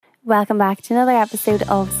Welcome back to another episode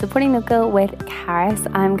of Supporting Local with Caris.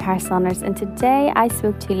 I'm Caris Saunders, and today I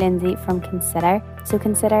spoke to Lindsay from Consider. So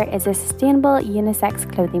Consider is a sustainable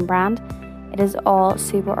unisex clothing brand. It is all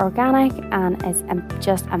super organic and is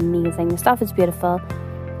just amazing. The stuff is beautiful,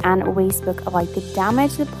 and we spoke about the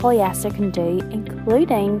damage that polyester can do,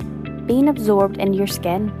 including being absorbed into your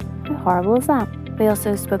skin. How horrible is that? We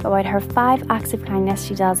also spoke about her 5 acts of kindness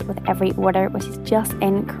she does with every order, which is just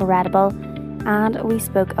incredible. And we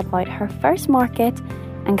spoke about her first market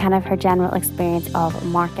and kind of her general experience of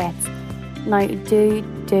markets. Now do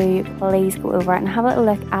please go over and have a little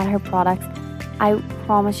look at her products. I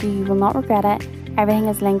promise you will not regret it. Everything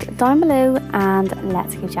is linked down below, and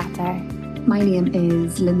let's go chat to her. My name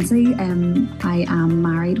is Lindsay. I am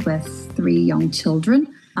married with 3 young children,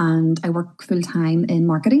 and I work full-time in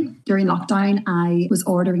marketing. During lockdown, I was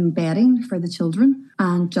ordering bedding for the children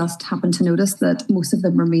and just happened to notice that most of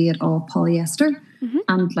them were made of polyester. Mm-hmm.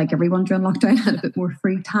 And like everyone during lockdown, had a bit more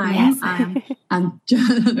free time. Yes. And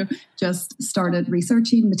just started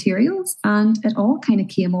researching materials, and it all kind of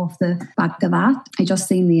came off the back of that. I just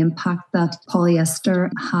seen the impact that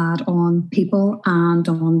polyester had on people and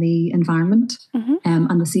on the environment. Mm-hmm.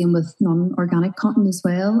 And the same with non-organic cotton as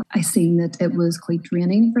well. I seen that it was quite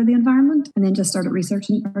draining for the environment, and then just started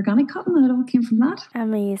researching organic cotton, and it all came from that.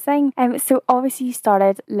 Amazing. So obviously you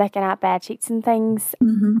started looking at bed sheets and things.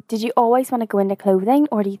 Mm-hmm. Did you always want to go into clothing,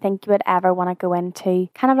 or do you think you would ever want to go into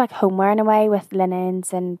kind of like homeware in a way with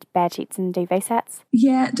linens and bed sheets and duvet sets?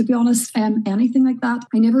 Yeah, to be honest, anything like that.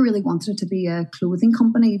 I never really wanted it to be a clothing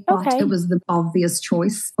company, but It was the obvious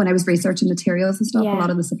choice. When I was researching materials and stuff, a lot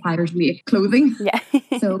of the suppliers make clothing. Yeah.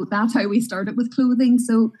 So that's how we started with clothing.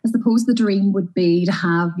 So I suppose the dream would be to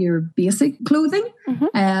have your basic clothing, mm-hmm.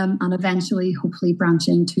 And eventually hopefully branch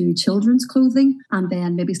into children's clothing, and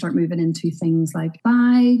then maybe start moving into things like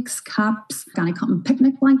bags, caps, organic cotton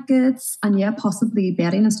picnic blankets, and possibly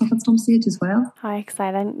bedding and stuff at some stage as well. How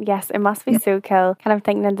exciting. Yes, it must be so cool. Kind of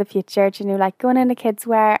thinking in the future, like going into kids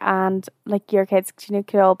wear, and like your kids,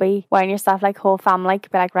 could all be wearing your stuff, like whole family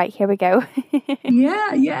could be like, right, here we go.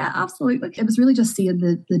 Yeah, absolutely. It was really just seeing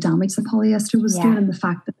the damage that polyester was doing, and the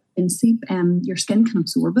fact that in sleep, your skin can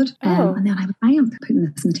absorb it. And then I am putting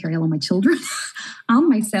this material on my children and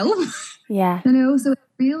myself. Yeah. So it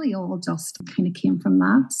really all just kind of came from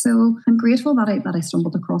that. So I'm grateful that I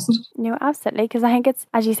stumbled across it. No, absolutely. Because I think it's,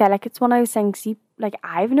 as you said, like it's one of those things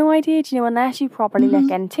I have no idea, unless you properly mm-hmm.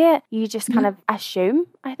 look into it, you just kind of assume,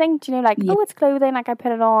 I think, oh, it's clothing, like I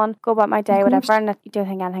put it on, go about my day, whatever, and you don't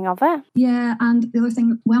think anything of it. Yeah, and the other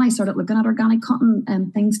thing, when I started looking at organic cotton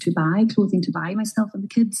and things to buy, clothing to buy myself and the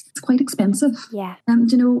kids, it's quite expensive. Yeah.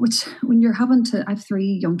 Which when you're having to, I have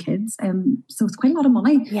 3 young kids, so it's quite a lot of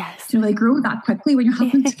money. Yes. They grow that quickly when you're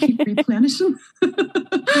having to keep replenishing.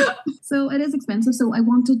 So it is expensive. So I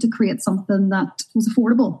wanted to create something that was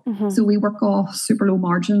affordable. Mm-hmm. So we work off super low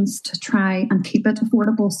margins to try and keep it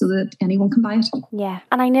affordable so that anyone can buy it. Yeah.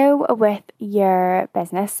 And I know with your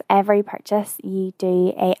business, every purchase you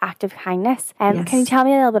do a act of kindness. Yes. Can you tell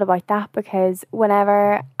me a little bit about that? Because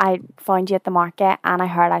whenever I found you at the market and I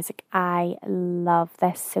heard, I was like, I love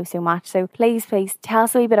this so much. So please tell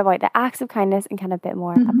us a wee bit about the acts of kindness and kind of a bit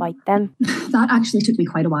more mm-hmm. about them. That actually took me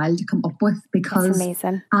quite a while to come up with, because that's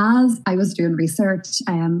amazing. As I was doing research,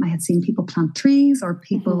 I had seen people plant trees, or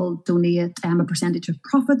people mm-hmm. donate a percentage of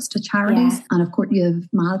profits to charities. Yeah. And of course you have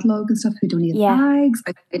Madlog and stuff who donate bags,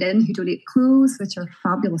 who donate clothes, which are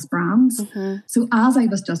fabulous brands. Mm-hmm. So as I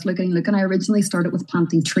was just looking, I originally started with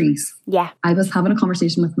planting trees. Yeah. I was having a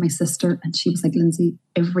conversation with my sister, and she was like, Lindsay,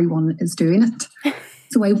 everyone is doing it.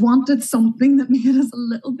 So I wanted something that made us a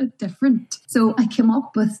little bit different. So I came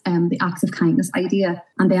up with the acts of kindness idea,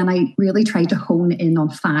 and then I really tried to hone in on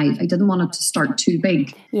 5. I didn't want it to start too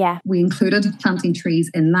big. Yeah. We included planting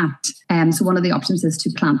trees in that. So one of the options is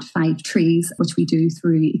to plant 5 trees, which we do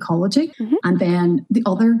through Ecology. Mm-hmm. And then the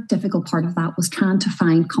other difficult part of that was trying to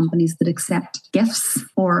find companies that accept gifts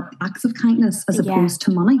or acts of kindness as opposed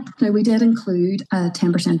to money. Now, we did include a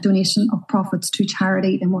 10% donation of profits to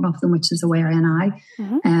charity in one of them, which is Aware NI.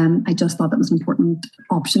 Mm-hmm. I just thought that was an important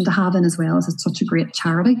option to have in, as well, as it's such a great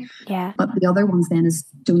charity. Yeah. But the other ones then is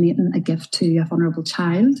donating a gift to a vulnerable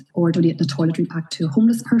child, or donating a toiletry pack to a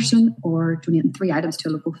homeless person, or donating 3 items to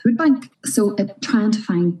a local food bank. So trying to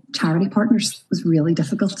find charity partners was really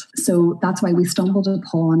difficult. So that's why we stumbled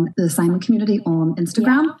upon the Simon community on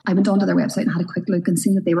Instagram. Yeah. I went onto their website and had a quick look and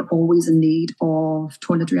seen that they were always in need of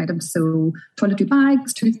toiletry items. So toiletry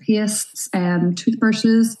bags, toothpastes,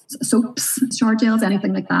 toothbrushes, soaps, shower gels,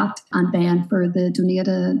 anything like that. And then for the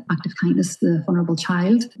donated act of kindness, the vulnerable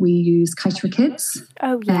child, we use Couch for Kids.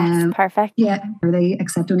 Oh yes, perfect. Yeah, they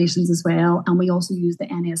accept donations as well. And we also use the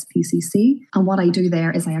NSPCC. And what I do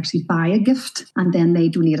there is I actually buy a gift and then they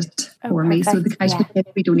donate it for me. So the Couch for Kids,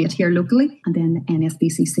 we donate here locally. And then the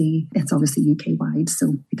NSPCC, it's obviously UK wide.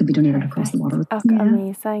 So it can be donated across the water. Oh,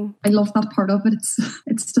 amazing. I love that part of it.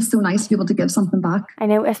 It's just so nice to be able to give something back. I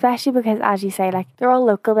know, especially because, as you say, like they're all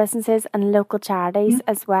local businesses and local charities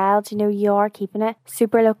as well. Do you know, you're keeping it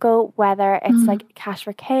super local, whether it's like Cash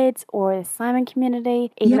for Kids or the Simon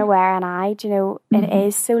community, even Aware and I, do you know, it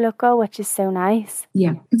is so local, which is so nice.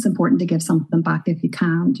 Yeah, it's important to give something back if you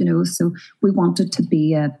can, you know. So we wanted to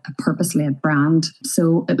be a purpose-led brand.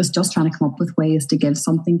 So it was just trying to come up with ways to give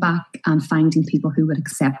something back and finding people who would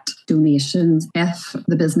accept donations. If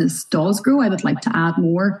the business does grow, I would like to add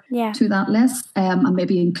more to that list, and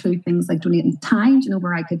maybe include things like donating time, you know,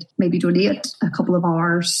 where I could maybe donate a couple of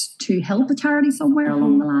hours to help a charity somewhere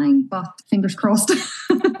along the line. But fingers crossed.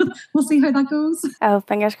 We'll see how that goes. Oh,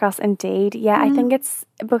 fingers crossed indeed. Yeah, I think it's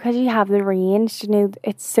because you have the range, you know,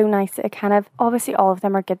 it's so nice that it kind of, obviously all of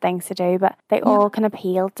them are good things to do, but they all can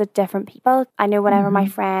appeal to different people. I know whenever my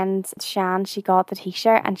friend Shan, she got the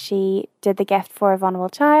t-shirt and she did the gift for a vulnerable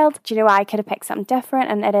child, do you know, I could have picked something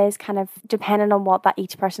different, and it is kind of dependent on what that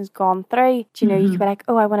each person's gone through. Do you know, you could be like,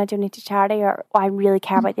 oh, I want to donate to charity, or oh, I really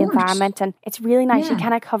care about the environment, and it's really nice. You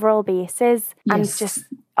kind of cover all bases and just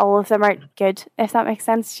all of them are good, if that makes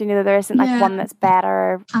sense. You know, there isn't like one that's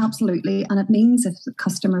better. Absolutely. And it means if the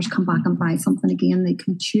customers come back and buy something again, they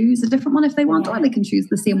can choose a different one if they want, or they can choose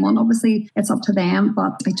the same one. Obviously, it's up to them,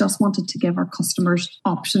 but I just wanted to give our customers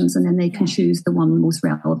options, and then they can choose the one most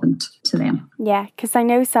relevant to them. Yeah, because I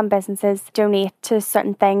know some businesses donate to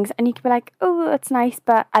certain things and you can be like, oh, it's nice,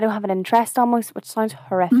 but I don't have an interest almost, which sounds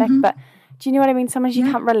horrific, but do you know what I mean? Sometimes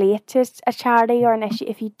you can't relate to a charity or an issue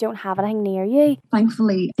if you don't have anything near you.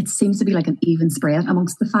 Thankfully, it seems to be like an even spread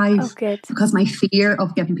amongst the 5. Oh, good. Because my fear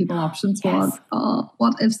of giving people options was,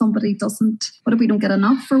 what if somebody doesn't, what if we don't get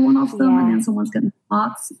enough for one of them and then someone's getting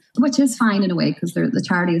lots, which is fine in a way because the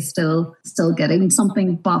charity is still getting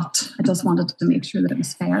something, but I just wanted to make sure that it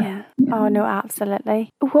was fair. Yeah. Oh, no, absolutely.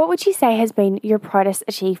 What would you say has been your proudest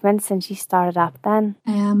achievement since you started up then?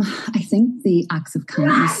 I think the acts of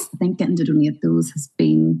kindness, I think getting to donate those has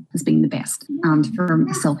been the best. And from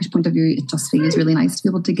a selfish point of view, it just feels really nice to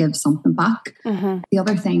be able to give something back. The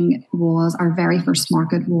other thing was our very first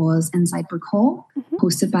market was inside Brook Hall,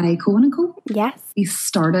 hosted by Cohen & Co. Yes. We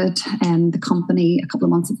started the company a couple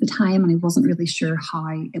of months at the time, and I wasn't really sure how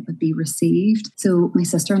it would be received. So my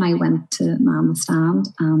sister and I went to Man the Stand,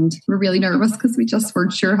 and we were really nervous because we just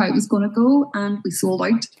weren't sure how it was going to go, and we sold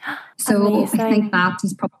out. So amazing. I think that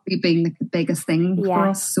has probably been like the biggest thing for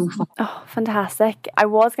us so far. Oh, fantastic. I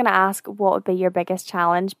was going to ask what would be your biggest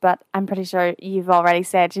challenge, but I'm pretty sure you've already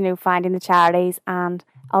said, you know, finding the charities, and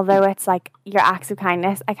although it's like your acts of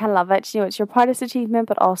kindness, I kind of love it. You know, it's your proudest achievement,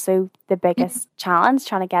 but also the biggest challenge,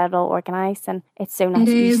 trying to get it all organised. And it's so nice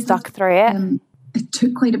that you stuck through it. It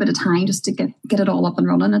took quite a bit of time just to get it all up and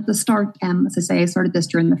running at the start. As I say, I started this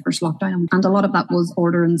during the first lockdown, and a lot of that was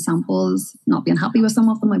ordering samples, not being happy with some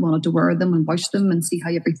of them. I wanted to wear them and wash them and see how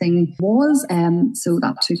everything was. So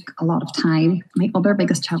that took a lot of time. My other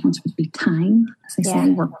biggest challenge would be time. As I say, I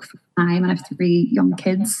work full time and I have 3 young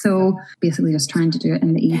kids. So basically just trying to do it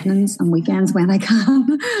in the evenings and weekends when I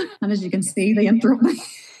can. And as you can see, they interrupt me.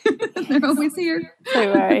 They're always here.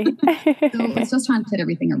 Don't worry. So it's just trying to fit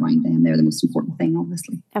everything around them. They're the most important thing,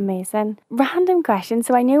 obviously. Amazing. Random question.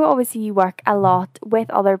 So I know obviously you work a lot with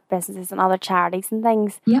other businesses and other charities and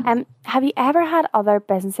things. Yeah. Have you ever had other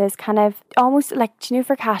businesses kind of almost like, do you know,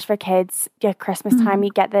 for Cash for Kids, Christmas time, you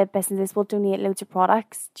get the businesses will donate loads of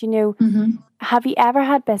products. Do you know, have you ever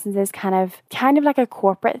had businesses kind of like a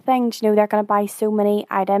corporate thing? Do you know, they're going to buy so many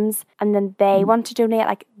items and then they want to donate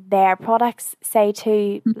like their products, say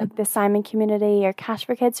to like the Simon community or Cash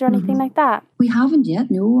for Kids or anything like that? We haven't yet,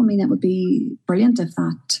 no. I mean, it would be brilliant if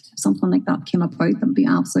something like that came about. That would be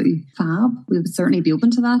absolutely fab. We would certainly be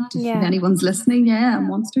open to that. If anyone's listening, and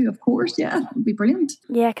wants to, of course, it would be brilliant.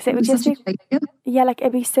 Yeah, because it would just be, like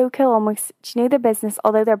it'd be so cool almost. Do you know, the business,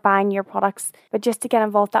 although they're buying your products, but just to get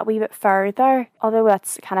involved that wee bit further, although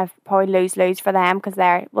that's kind of probably lose for them because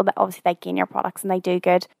obviously they gain your products and they do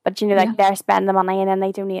good, but you know, like they're spending the money and then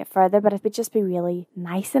they donate further, but it would just be really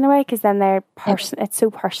nice in a way because then they're it's so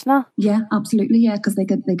personal. Yeah, absolutely. Yeah, because they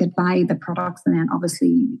could buy the products and then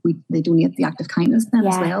obviously they donate the act of kindness then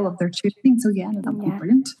as well of their choosing. So that would be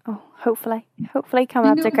brilliant. Oh, Hopefully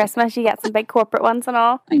coming up to Christmas you get some big corporate ones and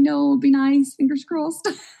all. I know, it'd be nice. Fingers crossed.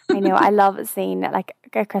 I know. I love seeing like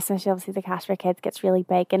at Christmas. Obviously, the Cash for Kids gets really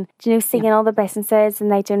big, and seeing all the businesses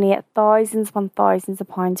and they donate thousands upon thousands of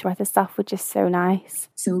pounds worth of stuff, which is so nice.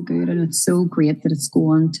 So good, and it's so great that it's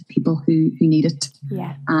going to people who need it.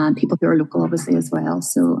 Yeah, and people who are local, obviously, as well.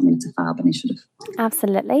 So I mean, it's a fab initiative.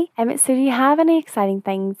 Absolutely. So, do you have any exciting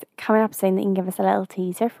things coming up soon that you can give us a little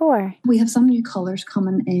teaser for? We have some new colours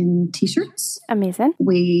coming in t-shirts. Amazing.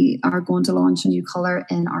 We are going to launch a new colour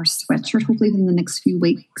in our sweatshirt, hopefully within the next few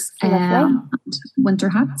weeks. And winter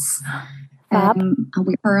hats. And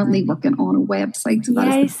we're currently working on a website. So that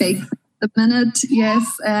is the big thing at the minute,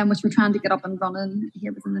 yes, which we're trying to get up and running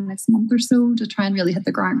here within the next month or so to try and really hit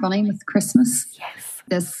the ground running with Christmas. Yes.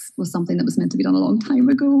 This was something that was meant to be done a long time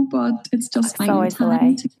ago, but it's just finding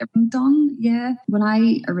time to get them done. Yeah. When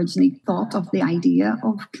I originally thought of the idea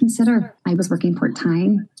of Consider, I was working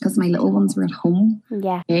part-time because my little ones were at home.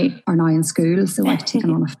 Yeah. They are now in school, so I've taken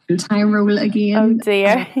on a full-time role again. Oh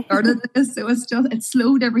dear. I started this. It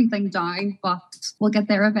slowed everything down, but we'll get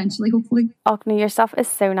there eventually, hopefully. Oh no, your stuff is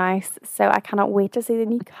so nice. So I cannot wait to see the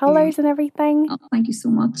new colours and everything. Oh, thank you so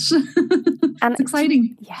much. And it's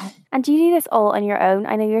exciting. Yeah. And do you do this all on your own?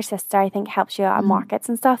 I know your sister, I think, helps you out at markets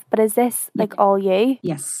and stuff, but is this like all you?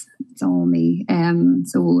 Yes, it's all me.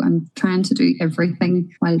 So I'm trying to do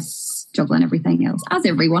everything whilst juggling everything else, as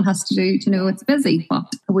everyone has to do. You know, it's busy, but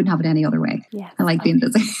I wouldn't have it any other way. Yeah, I like being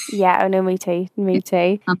busy. Yeah, oh no, me too.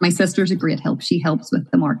 Too. And my sister's a great help. She helps with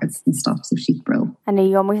the markets and stuff, so she's brilliant. I know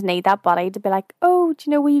you almost need that buddy to be like, oh, do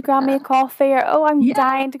you know, will you grab me a coffee? Or, oh, I'm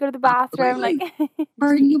dying to go to the bathroom. Absolutely. Like,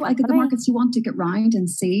 or like at the markets, you want to get round and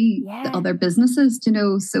see the other businesses, you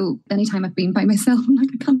know. So anytime I've been by myself, I'm like,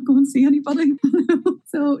 I can't go and see anybody.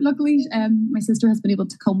 So luckily, my sister has been able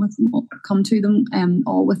to come to them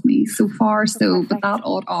all with me so far. So, but that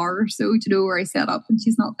odd hour, so you know, where I set up and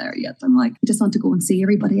she's not there yet, I'm like, I just want to go and see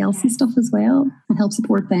everybody else's stuff as well and help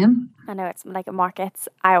support them. I know, it's like at markets,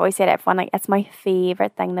 I always say to everyone, like, it's my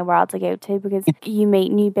favourite thing in the world to go to because you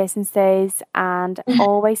meet new businesses and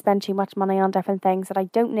always spend too much money on different things that I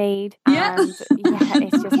don't need. And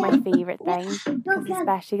it's just my favourite thing because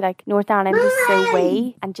especially like Northern Ireland is so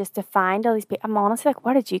wee, and just to find all these people, I'm honestly like,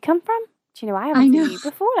 where did you come from? Do you know, I haven't seen you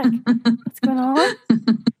before. Like, what's going on?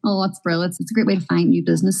 Oh, that's brilliant. It's a great way to find new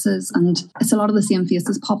businesses, and it's a lot of the same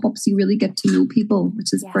faces pop up, so you really get to know people,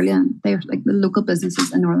 which is brilliant. They're like, the local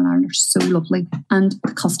businesses in Northern Ireland are so lovely, and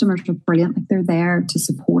the customers are brilliant. Like, they're there to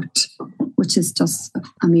support, which is just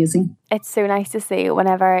amazing. It's so nice to see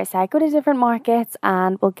whenever, say, I go to different markets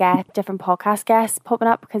and we'll get different podcast guests popping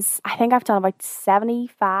up, because I think I've done about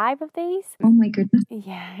 75 of these. Oh my goodness.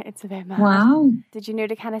 Yeah, it's a bit mad. Wow. Did you know,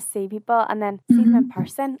 to kind of see people and then see them in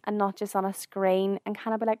person and not just on a screen, and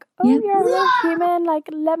kind of be like, oh, you're a real human, like,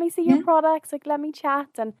 let me see your products, like, let me chat.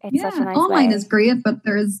 And it's such a nice online way. Is great, but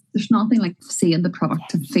there's nothing like seeing the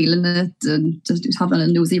product and feeling it and just having a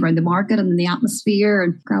nosy around the market and the atmosphere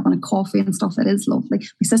and grabbing a coffee and stuff. It is lovely.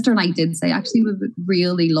 My sister and I did say, actually, we would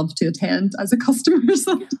really love to attend as a customer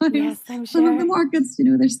sometimes. Yes, I'm sure. Some of the markets, you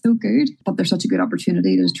know, they're so good, but they're such a good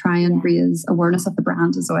opportunity to try and raise awareness of the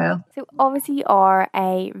brand as well. So obviously you are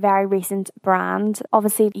a very recent brand.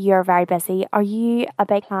 Obviously you're very busy. Are you a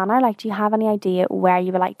big planner? Like, do you have any idea where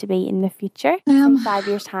you would like to be in the future? In 5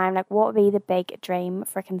 years' time, like, what would be the big dream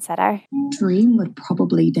for Consider? Dream would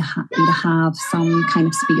probably be to have some kind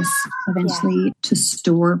of space eventually to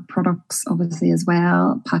store products, obviously, as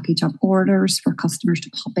well. Package up orders for customers to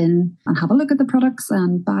pop in and have a look at the products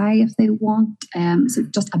and buy if they want. So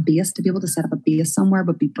just a base, to be able to set up a base somewhere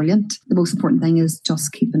would be brilliant. The most important thing is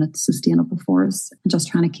just keeping it sustainable for us and just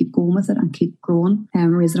trying to keep going with it and keep growing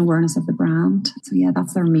and raising awareness of the brand. So yeah,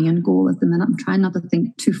 that's our main goal at the minute. I'm trying not to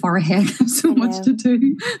think too far ahead. There's so much to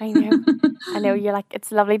do. I know. You're like,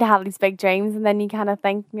 it's lovely to have these big dreams, and then you kind of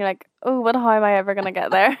think, you're like, oh, how am I ever going to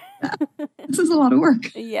get there? This is a lot of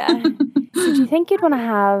work. Yeah. So do you think you'd want to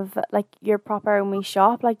have like your proper own wee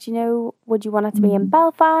shop? Like, do you know, would you want it to be in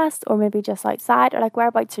Belfast or maybe just outside? Or like,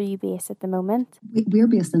 whereabouts are you based at the moment? We're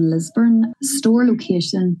based in Lisburn. Store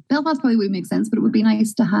location, Belfast probably would make sense, but it would be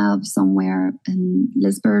nice to have somewhere in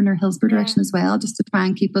Lisburn or Hillsborough direction as well, just to try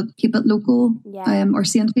and keep it local. Or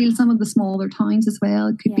Saintfield, some of the smaller towns as well.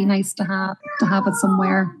 It could be nice to have it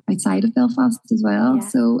somewhere outside of Belfast as well.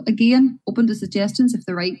 So again, open to suggestions. If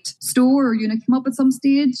the right store or unit come up at some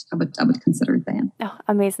stage, I would considered then. Oh,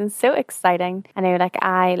 amazing. So exciting. I know, like,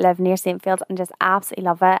 I live near St. Fields and just absolutely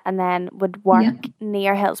love it, and then would work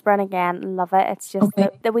near Hillsborough and again, love it. It's just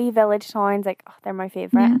the wee village towns, like, oh, they're my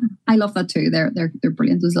favourite. Yeah, I love that too. They're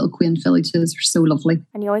brilliant. Those little quaint villages are so lovely.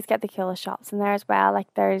 And you always get the coolest shops in there as well.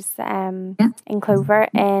 Like, there's in Clover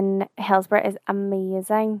in Hillsborough is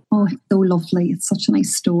amazing. Oh, it's so lovely. It's such a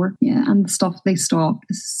nice store. Yeah, and the stuff they stock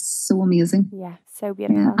is so amazing. Yeah, so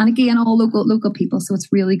beautiful. Yeah. And again, all local people, so it's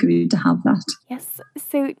really good to have that. Yes.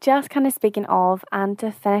 So just kind of speaking of, and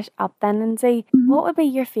to finish up then, Lindsay, what would be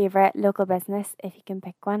your favourite local business if you can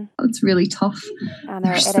pick one? It's really tough. I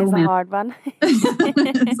know, it is a hard one.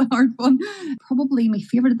 It's a hard one. Probably my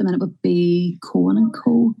favourite at the minute would be Cohen &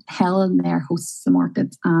 Co. Helen there hosts the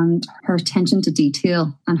market, and her attention to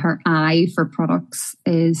detail and her eye for products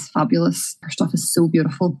is fabulous. Her stuff is so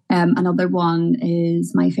beautiful. Another one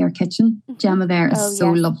is My Fair Kitchen. Gemma there is so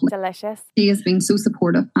lovely. Delicious. She has been so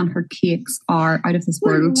supportive, and her cakes are out of this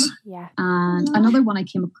world. Yeah. And another one I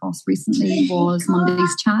came across recently was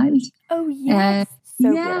Monday's Child. Oh yes.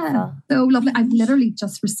 So beautiful. So lovely. I've literally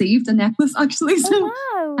just received a necklace actually. So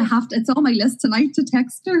wow. I have to, it's on my list tonight to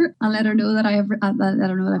text her and let her know that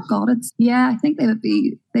I've got it. Yeah, I think they would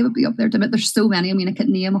be up there. There's so many. I mean, I could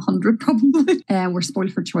name 100 probably. We're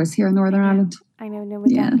spoiled for choice here in Northern Ireland. I know, no,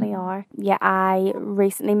 we definitely are. Yeah, I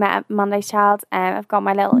recently met Monday's Child. I've got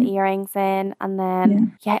my little earrings in, and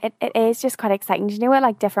then it is just quite exciting. Do you know what,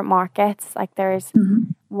 like different markets, like there's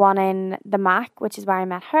one in the Mac, which is where I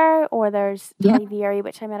met her, or there's Tullyveary,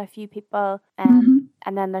 which I met a few people,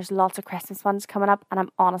 and then there's lots of Christmas ones coming up, and I'm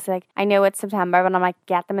honestly like, I know it's September, but I'm like,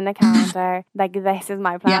 get them in the calendar. Like, this is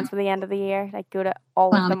my plans for the end of the year. Like, go to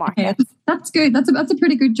all of the markets. That's good. That's a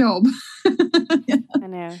pretty good job. I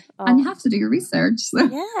know. Oh. And you have to do your research. So.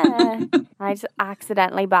 Yeah. I just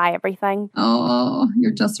accidentally buy everything. Oh,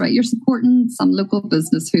 you're just right. You're supporting some local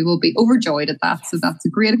business who will be overjoyed at that. So that's a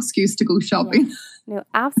great excuse to go shopping. Yeah. No,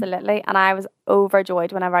 absolutely. And I was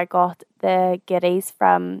overjoyed whenever I got the goodies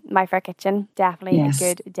from My Fair Kitchen. Definitely a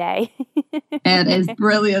good day. It is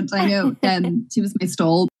brilliant. I know. She was my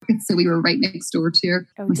stall, so we were right next door to her.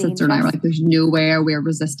 My sister and I were like, there's no way we're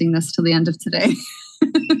resisting this till the end of today.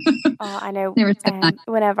 Oh, I know.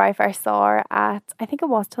 Whenever I first saw her at, I think it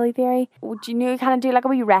was Tullyveary, would you know, kind of do like a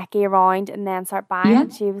wee recce around and then start buying?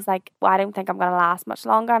 And she was like, well, I don't think I'm going to last much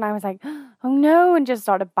longer. And I was like, oh no, and just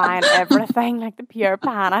started buying everything, like the pure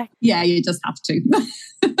panic. Yeah, you just have to.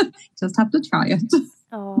 Just have to try it.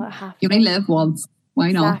 Oh, I have to. You only live once.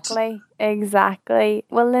 Why not? Exactly.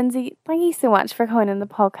 Well, Lindsay, thank you so much for coming on the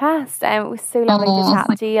podcast. It was so lovely to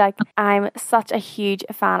chat to you. Like, I'm such a huge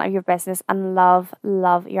fan of your business and love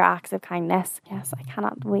your acts of kindness. Yes, I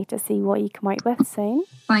cannot wait to see what you come out with soon.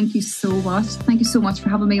 Thank you so much. Thank you so much for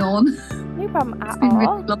having me on. No problem at all.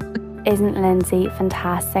 Really lovely. Isn't Lindsay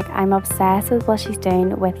fantastic? I'm obsessed with what she's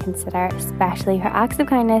doing with Consider, especially her acts of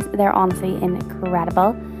kindness. They're honestly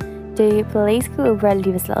incredible. Do please go over and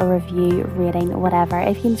leave us a little review, rating, whatever,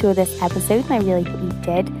 if you enjoyed this episode, and I really hope you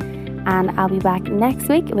did. And I'll be back next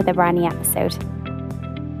week with a brand new episode.